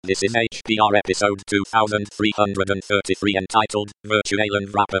This is HPR episode 2333 entitled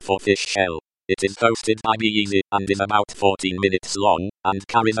VirtualenvWrapper for Fish Shell. It is hosted by Easy and is about 14 minutes long and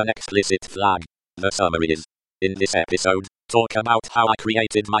carries an explicit flag. The summary is, in this episode, talk about how I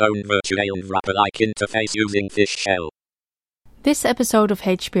created my own VirtualenvWrapper-like interface using Fish Shell. This episode of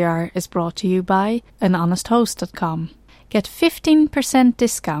HPR is brought to you by anhonesthost.com. Get 15%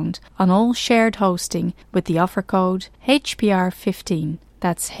 discount on all shared hosting with the offer code HPR15.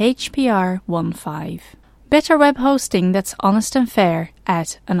 That's HPR15. Better web hosting that's honest and fair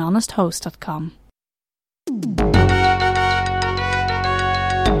at anhonesthost.com.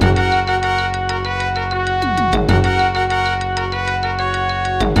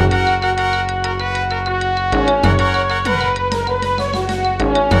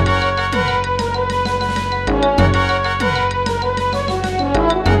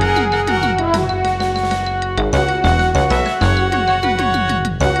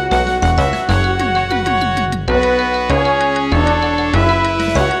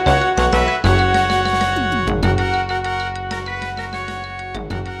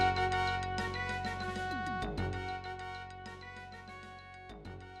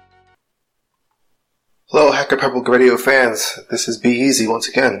 Hello, Hacker Public Radio fans. This is Be Easy once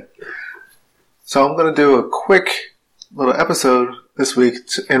again. So I'm going to do a quick little episode this week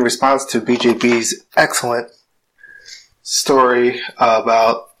in response to BJB's excellent story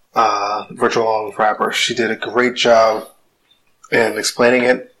about VirtualenvWrapper. She did a great job in explaining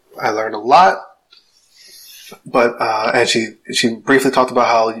it. I learned a lot, but and she briefly talked about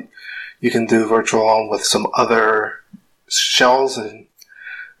how you can do Virtual with some other shells, and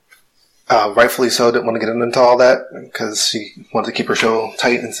rightfully so, didn't want to get into all that because she wanted to keep her show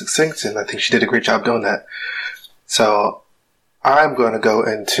tight and succinct, and I think she did a great job doing that. So I'm going to go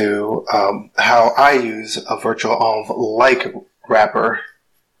into how I use a VirtualenvWrapper wrapper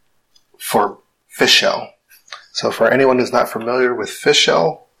for Fish Shell. So for anyone who's not familiar with Fish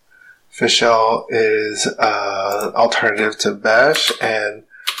Shell is an alternative to Bash, and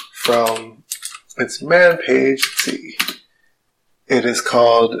from its man page, let's see, it is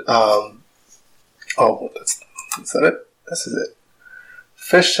called is that it? This is it.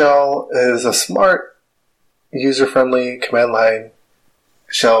 Fish Shell is a smart, user-friendly command line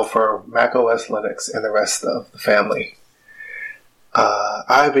shell for macOS, Linux, and the rest of the family.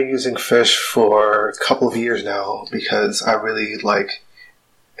 I've been using Fish for a couple of years now because I really like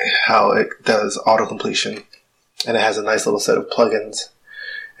how it does auto-completion, and it has a nice little set of plugins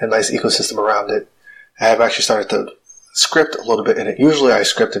and a nice ecosystem around it. I have actually started to script a little bit in it. Usually I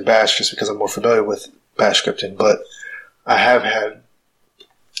script in Bash just because I'm more familiar with Bash scripting, but I have had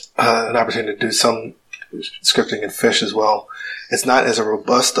an opportunity to do some scripting in Fish as well. It's not as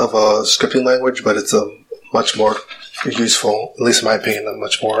robust of a scripting language, but it's a much more useful, at least in my opinion, a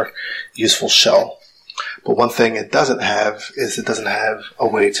much more useful shell. But one thing it doesn't have is it doesn't have a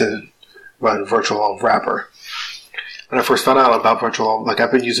way to run VirtualenvWrapper. When I first found out about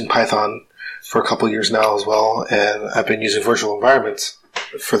I've been using Python for a couple years now as well, and I've been using virtual environments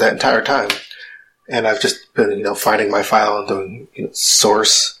for that entire time. And I've just been, finding my file and doing,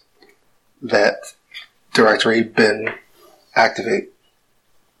 source that directory bin activate.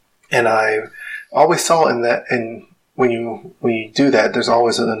 And I always saw and when you do that, there's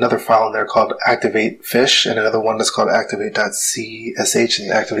always another file in there called activate fish, and another one that's called activate.csh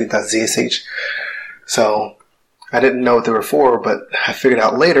and activate.zsh. So I didn't know what they were for, but I figured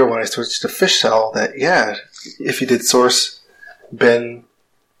out later when I switched to Fish Shell that, if you did source bin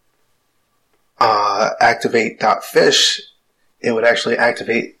activate.fish, it would actually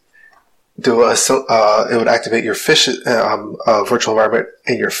activate your fish virtual environment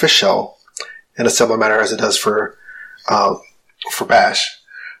in your Fish Shell in a similar manner as it does for Bash.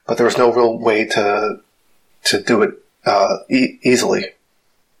 But there was no real way to do it easily.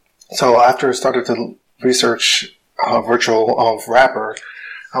 So after I started to research VirtualenvWrapper,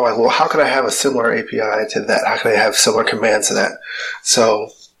 I'm like, well, how could I have a similar API to that? How could I have similar commands to that? So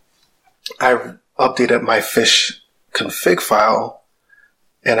I've updated my Fish config file,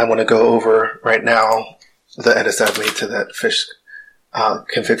 and I'm going to go over right now the edits I've made to that Fish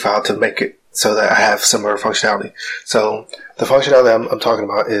config file to make it so that I have similar functionality. So the functionality I'm talking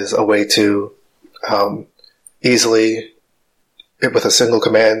about is a way to easily, with a single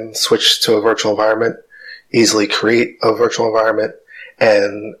command, switch to a virtual environment, easily create a virtual environment,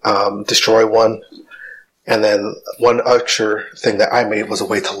 and destroy one. And then one extra thing that I made was a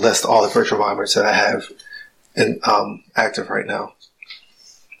way to list all the virtual environments that I have active right now.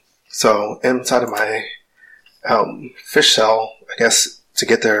 So inside of my Fish Shell, I guess to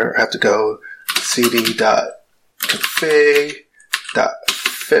get there I have to go cd.config.fish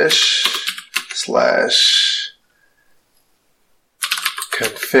fish /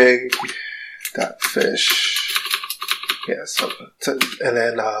 config.fish. Yeah, and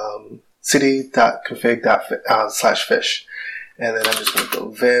then cd.config./fish. And then I'm just going to go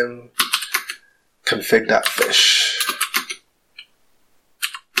vim config.fish.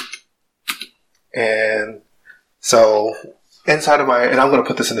 And so inside of and I'm going to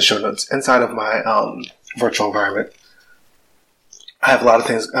put this in the show notes, inside of my virtual environment, I have a lot of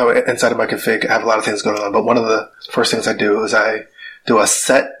things, inside of my config, I have a lot of things going on, but one of the first things I do is I do a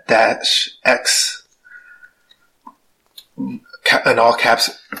set-x in all caps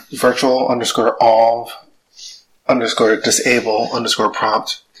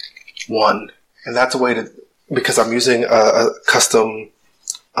virtual_env_disable_prompt 1. And that's a way to, because I'm using a custom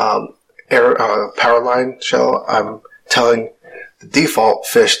power line shell, I'm telling the default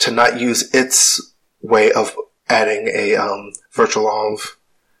fish to not use its way of adding a virtualenv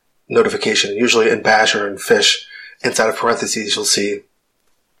notification. Usually in bash or in fish, inside of parentheses, you'll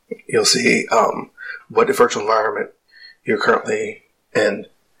see what virtual environment you're currently in.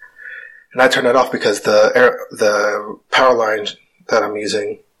 And I turn that off because the power line that I'm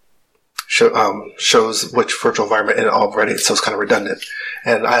using shows which virtual environment in it already, so it's kind of redundant.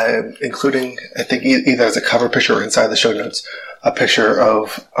 And I'm including, I think either as a cover picture or inside the show notes, a picture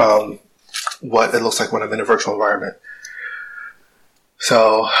of what it looks like when I'm in a virtual environment.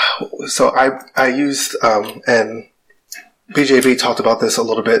 So I used, and BJB talked about this a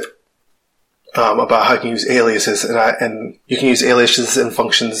little bit, about how you can use aliases, and you can use aliases and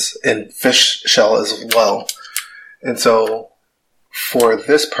functions in fish shell as well. And so for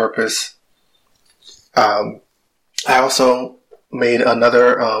this purpose, I also made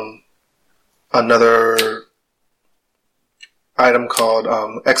another item called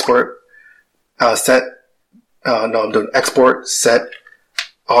export set. I'm doing export set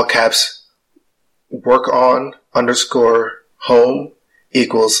all caps work on _home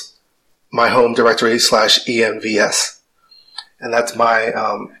equals my home directory /envs, and that's my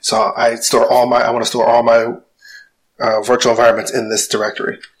so I want to store all my virtual environments in this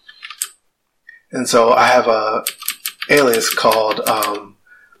directory. And so I have a alias called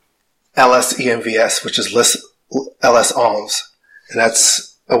lsenvs, which is list lsenvs, and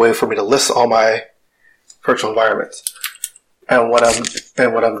that's a way for me to list all my virtual environments. And what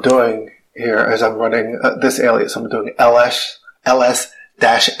I'm doing here is I'm running this alias. I'm doing ls-m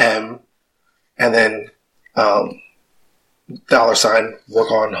and then $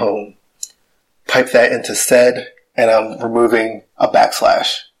 work on home. Pipe that into sed, and I'm removing a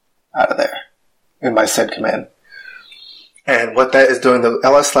backslash out of there in my sed command. And what that is doing, the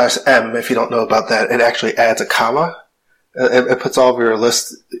ls/m, if you don't know about that, it actually adds a comma. It puts all of your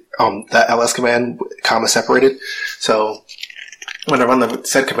list, that ls command, comma separated. So when I run the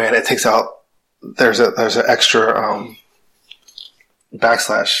sed command, it takes out, there's an extra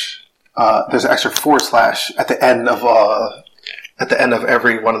backslash. There's an extra / at the end of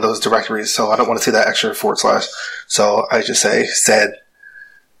every one of those directories. So I don't want to see that extra /. So I just say sed,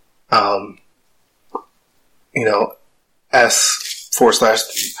 s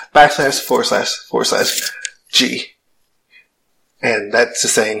 / g. And that's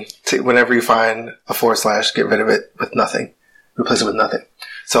just saying, whenever you find a /, get rid of it with nothing. Replace it with nothing.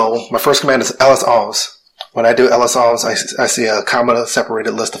 So my first command is lsenvs. When I do lsenvs, I see a comma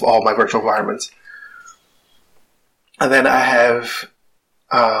separated list of all my virtual environments. And then I have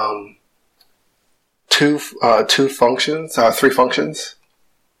three functions.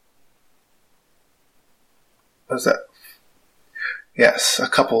 What's that? Yes, a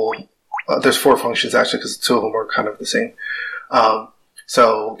couple. There's 4 functions actually, because 2 of them are kind of the same.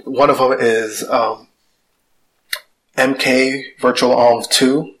 So one of them is mk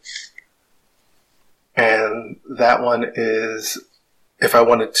virtualenv2, and that one is if I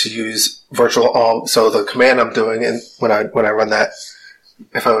wanted to use virtualenv. So the command I'm doing, and when I run that,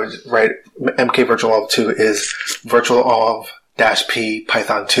 if I would write mk virtualenv2 is virtualenv-p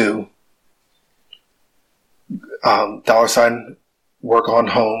python2 $ work on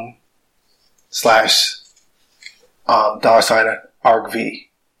home / $argv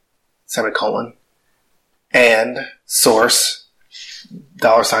semicolon, and source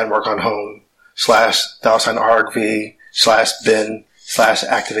 $ work on home / $argv / bin /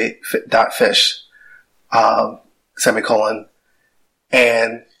 activate.fish semicolon,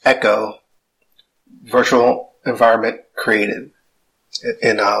 and echo virtual environment created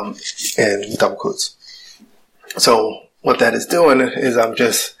in double quotes. So what that is doing is I'm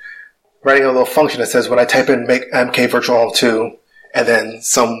just writing a little function that says when I type in make mk virtualenv2 and then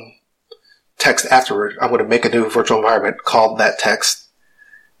some text afterward, I'm going to make a new virtual environment called that text,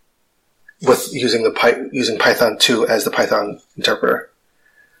 was using using Python 2 as the Python interpreter.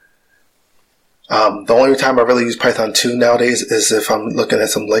 The only time I really use Python 2 nowadays is if I'm looking at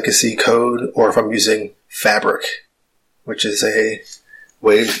some legacy code or if I'm using Fabric, which is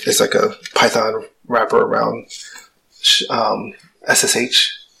it's like a Python wrapper around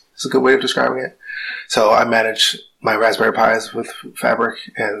SSH. It's a good way of describing it. So I manage my Raspberry Pis with Fabric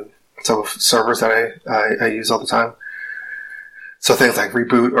and some servers that I use all the time. So things like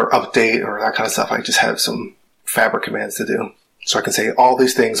reboot or update or that kind of stuff, I just have some Fabric commands to do. So I can say all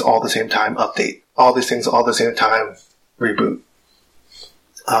these things all at the same time, update. All these things all at the same time, reboot.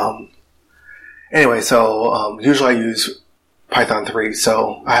 Anyway, so usually I use Python 3.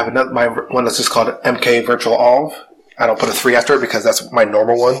 So I have my one that's just called MK VirtualenvWrapper. I don't put a 3 after it because that's my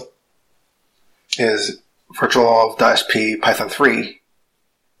normal one. Is VirtualenvP Python 3.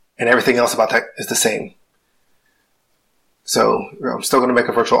 And everything else about that is the same. So I'm still going to make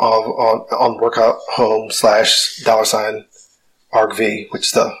a VirtualenV on workout home / $argv, which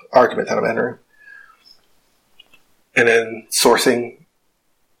is the argument that I'm entering. And then sourcing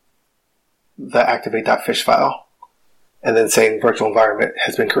the activate.fish file. And then saying virtual environment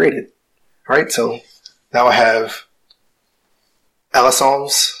has been created. Alright, so now I have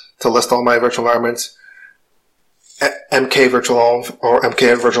lsolms to list all my virtual environments, MK VirtualenV or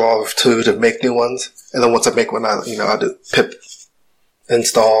MK VirtualenV2 to make new ones, and then once I make one, I do pip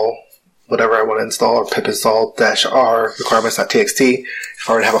install whatever I want to install, or pip install -r requirements.txt if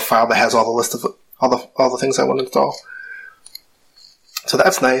I already have a file that has all the list of all the things I want to install. So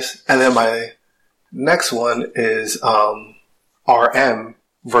that's nice. And then my next one is rm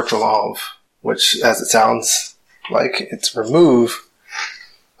virtualenv, which, as it sounds like, it's remove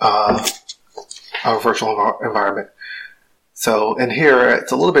our virtual environment. So in here,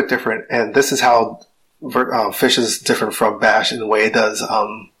 it's a little bit different, and this is how Fish is different from Bash in the way it does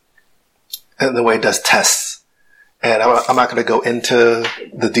tests. And I'm not going to go into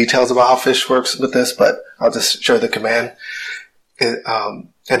the details about how Fish works with this, but I'll just show the command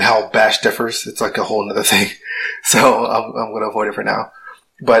and how Bash differs. It's like a whole other thing, so I'm going to avoid it for now.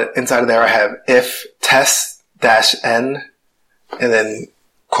 But inside of there, I have if test-n and then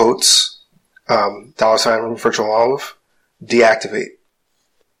quotes $virtualenv deactivate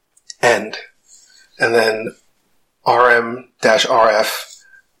end, and then rm-rf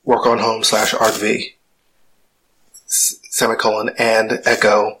work on home /argv semicolon and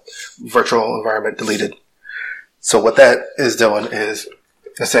echo virtual environment deleted. So what that is doing is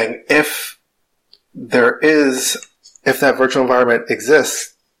saying if that virtual environment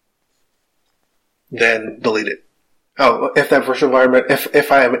exists, then delete it. Oh, if that virtual environment,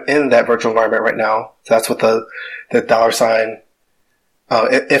 if I am in that virtual environment right now, so that's what the $,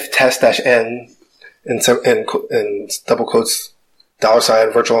 if test-n in double quotes,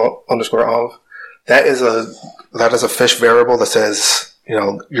 $virtual_env, that is a Fish variable that says,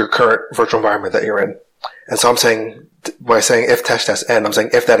 your current virtual environment that you're in. And so I'm saying, by saying if test-n, I'm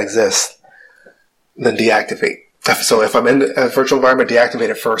saying if that exists, then deactivate. So if I'm in a virtual environment, deactivate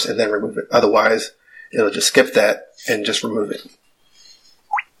it first and then remove it. Otherwise, it'll just skip that and just remove it.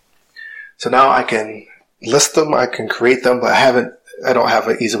 So now I can list them, I can create them, but I don't have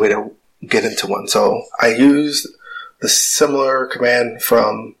an easy way to get into one. So I used the similar command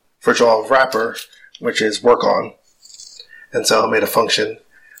from VirtualenvWrapper, which is work on. And so I made a function.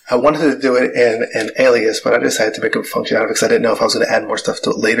 I wanted to do it in an alias, but I decided to make a function out of it because I didn't know if I was going to add more stuff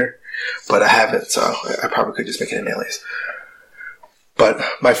to it later. But I haven't, so I probably could just make it an alias. But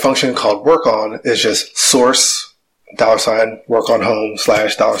my function called work on is just source $work on home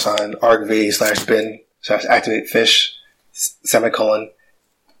 /$argv /bin /activate fish semicolon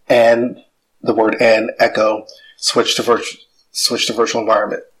and the word and echo switch to virtual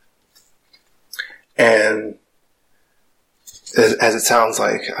environment. And as it sounds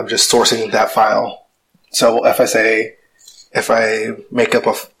like, I'm just sourcing that file. So if I make up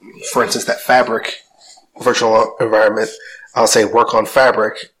for instance, that Fabric virtual environment, I'll say work on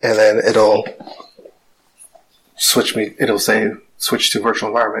Fabric, and then it'll say switch to virtual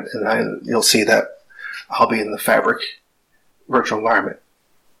environment, and then you'll see that I'll be in the Fabric virtual environment.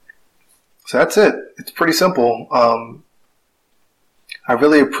 So that's it. It's pretty simple. I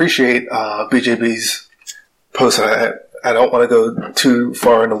really appreciate BJB's post. I don't want to go too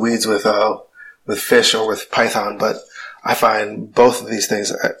far in the weeds with Fish or with Python, but I find both of these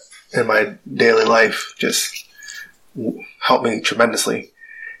things in my daily life just help me tremendously.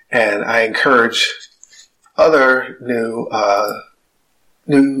 And I encourage other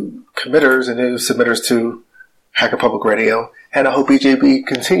new committers and new submitters to Hacker Public Radio, and I hope BJB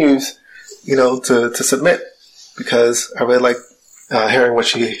continues, to submit, because I really like hearing what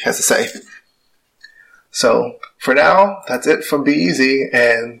she has to say. So for now, that's it from Be Easy,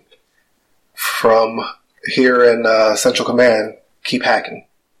 and from here in Central Command, keep hacking.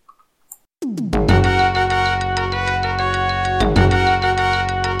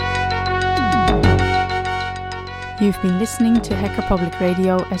 You've been listening to Hacker Public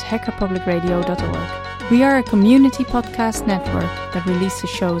Radio at hackerpublicradio.org. We are a community podcast network that releases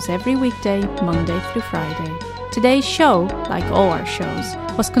shows every weekday, Monday through Friday. Today's show, like all our shows,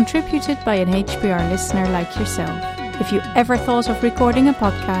 was contributed by an HPR listener like yourself. If you ever thought of recording a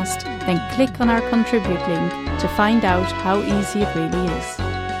podcast, then click on our contribute link to find out how easy it really is.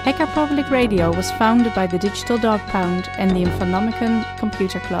 Hacker Public Radio was founded by the Digital Dog Pound and the Infonomicon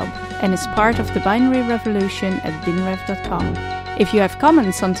Computer Club and is part of the binary revolution at binrev.com. If you have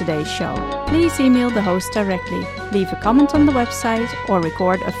comments on today's show, please email the host directly, leave a comment on the website, or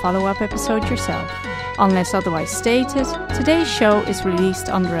record a follow-up episode yourself. Unless otherwise stated, today's show is released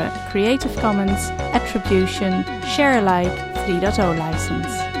under a Creative Commons Attribution Share Alike 3.0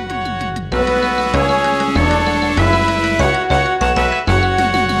 license.